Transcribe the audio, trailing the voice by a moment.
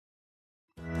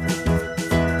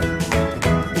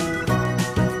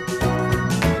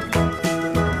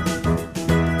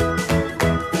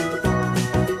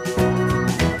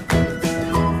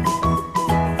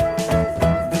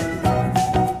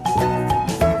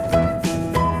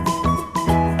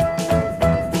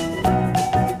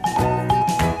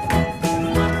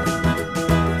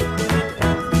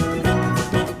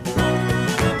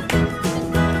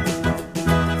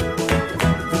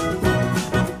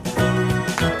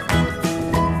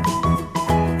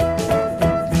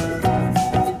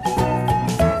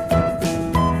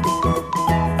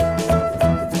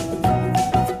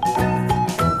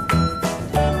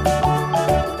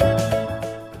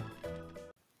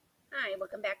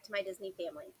back to my Disney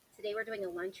family. Today we're doing a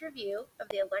lunch review of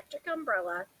the electric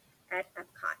umbrella at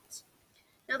EPCOT.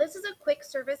 Now this is a quick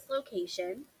service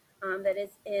location that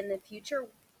is in the Future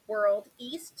World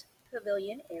East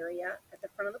Pavilion area at the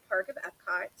front of the park of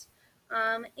EPCOT.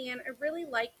 And I really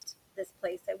liked this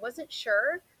place. I wasn't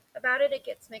sure about it. It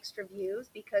gets mixed reviews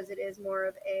because it is more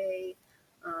of a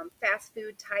fast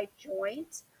food type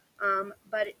joint.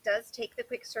 But it does take the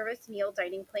quick service meal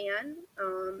dining plan,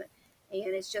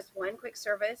 and it's just one quick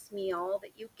service meal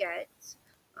that you get.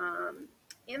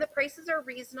 And the prices are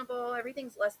reasonable.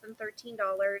 Everything's less than $13.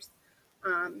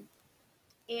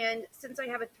 And since I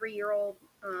have a 3-year-old,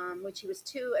 which he was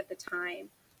 2 at the time,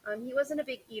 he wasn't a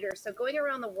big eater. So going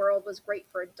around the world was great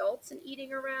for adults and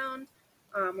eating around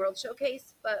World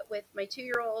Showcase. But with my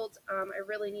 2-year-old, I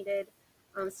really needed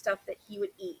stuff that he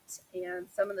would eat. And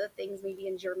some of the things maybe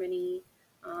in Germany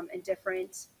and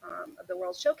different of the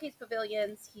World Showcase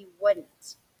pavilions, he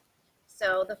wouldn't.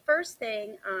 So the first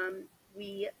thing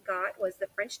we got was the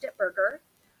French dip burger.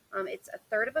 It's a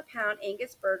 1/3 of a pound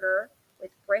Angus burger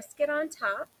with brisket on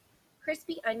top,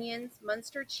 crispy onions,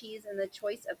 Munster cheese, and the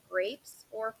choice of grapes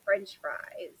or French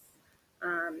fries.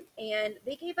 And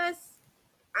they gave us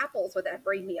apples with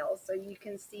every meal, so you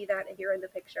can see that here in the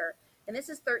picture. And this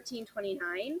is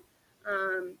 $13.29.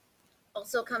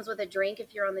 Also comes with a drink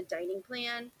if you're on the dining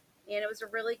plan, and it was a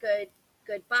really good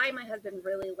buy. My husband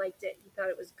really liked it. He thought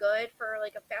it was good for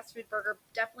like a fast food burger,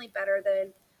 definitely better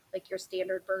than like your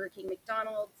standard Burger King,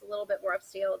 McDonald's, a little bit more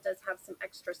upscale. It does have some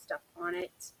extra stuff on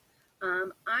it.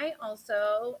 I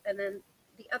also, and then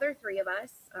the other 3 of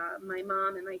us, my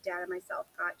mom and my dad and myself,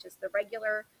 got just the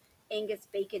regular Angus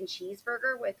bacon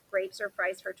cheeseburger with grapes or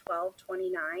fries for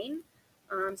 $12.29.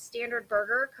 Standard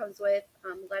burger comes with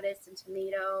lettuce and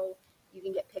tomato. You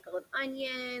can get pickle and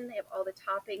onion. They have all the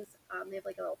toppings. They have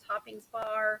like a little toppings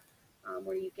bar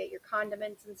where you get your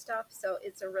condiments and stuff. So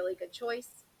it's a really good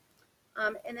choice.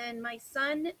 And then my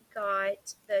son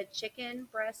got the chicken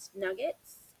breast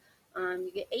nuggets.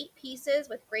 You get 8 pieces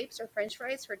with grapes or French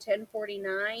fries for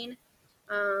 $10.49.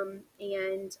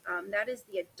 And that is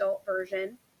the adult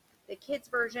version. The kids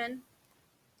version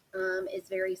is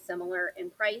very similar in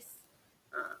price.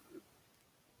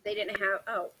 They didn't have,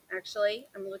 oh, actually,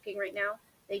 I'm looking right now.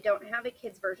 They don't have a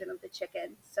kids version of the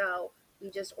chicken. So we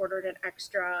just ordered an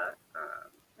extra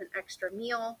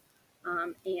meal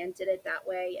and did it that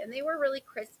way. And they were really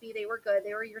crispy. They were good.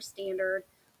 They were your standard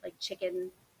like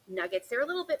chicken nuggets. They were a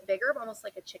little bit bigger, almost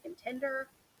like a chicken tender.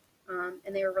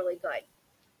 And they were really good.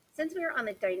 Since we were on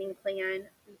the dining plan,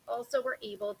 we also were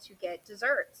able to get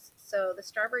desserts. So the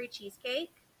strawberry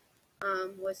cheesecake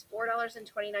was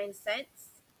 $4.29.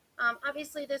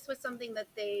 Obviously, this was something that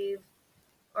they've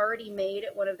already made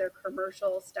at one of their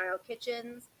commercial style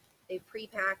kitchens. They've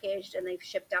prepackaged and they've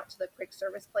shipped out to the quick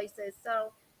service places.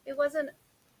 So it wasn't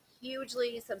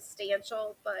hugely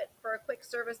substantial, but for a quick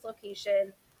service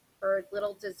location, for a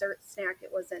little dessert snack,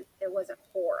 it wasn't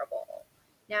horrible.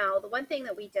 Now, the one thing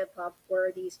that we did love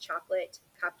were these chocolate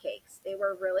cupcakes. They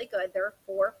were really good. They're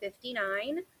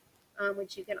 $4.59,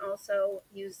 which you can also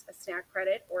use a snack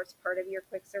credit or as part of your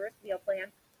quick service meal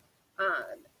plan.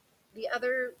 The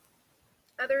other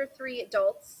 3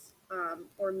 adults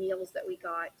or meals that we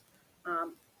got,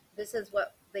 this is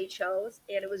what they chose,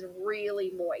 and it was really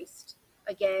moist.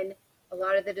 Again, a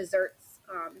lot of the desserts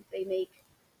they make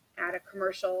at a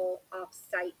commercial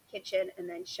off-site kitchen and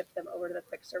then ship them over to the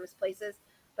quick service places.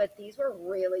 But these were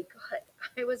really good.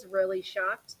 I was really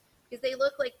shocked because they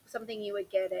look like something you would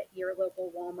get at your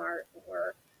local Walmart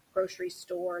or grocery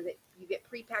store that you get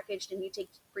prepackaged and you take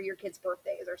for your kids'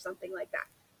 birthdays or something like that.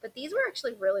 But these were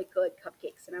actually really good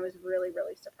cupcakes, and I was really,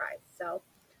 really surprised. So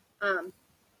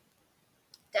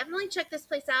definitely check this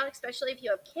place out, especially if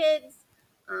you have kids.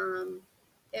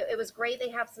 It was great. They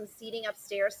have some seating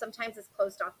upstairs. Sometimes it's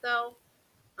closed off though,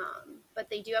 but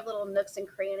they do have little nooks and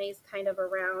crannies kind of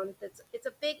around. It's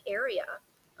a big area.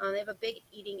 They have a big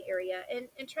eating area,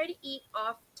 and try to eat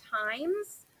off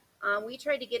times. We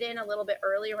tried to get in a little bit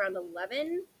early, around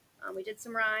 11. We did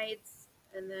some rides,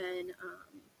 and then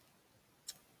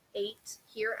ate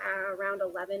here at around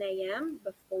 11 a.m.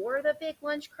 before the big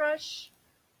lunch rush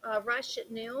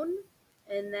at noon.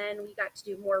 And then we got to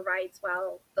do more rides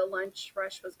while the lunch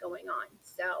rush was going on.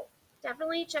 So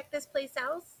definitely check this place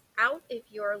out if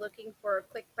you're looking for a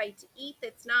quick bite to eat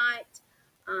that's not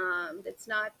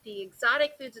the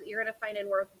exotic foods that you're going to find in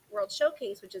World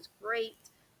Showcase, which is great.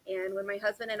 And when my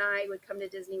husband and I would come to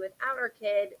Disney without our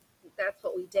kid, that's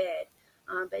what we did.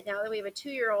 But now that we have a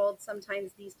 2-year-old,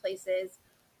 sometimes these places,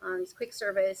 these quick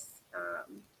service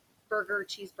burger,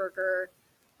 cheeseburger,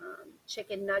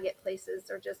 chicken nugget places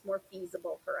are just more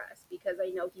feasible for us because I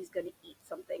know he's going to eat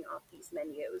something off these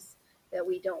menus that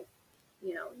we don't,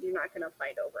 you're not going to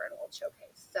find over in World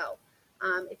Showcase. So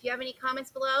if you have any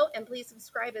comments below, and please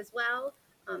subscribe as well,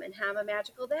 and have a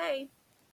magical day.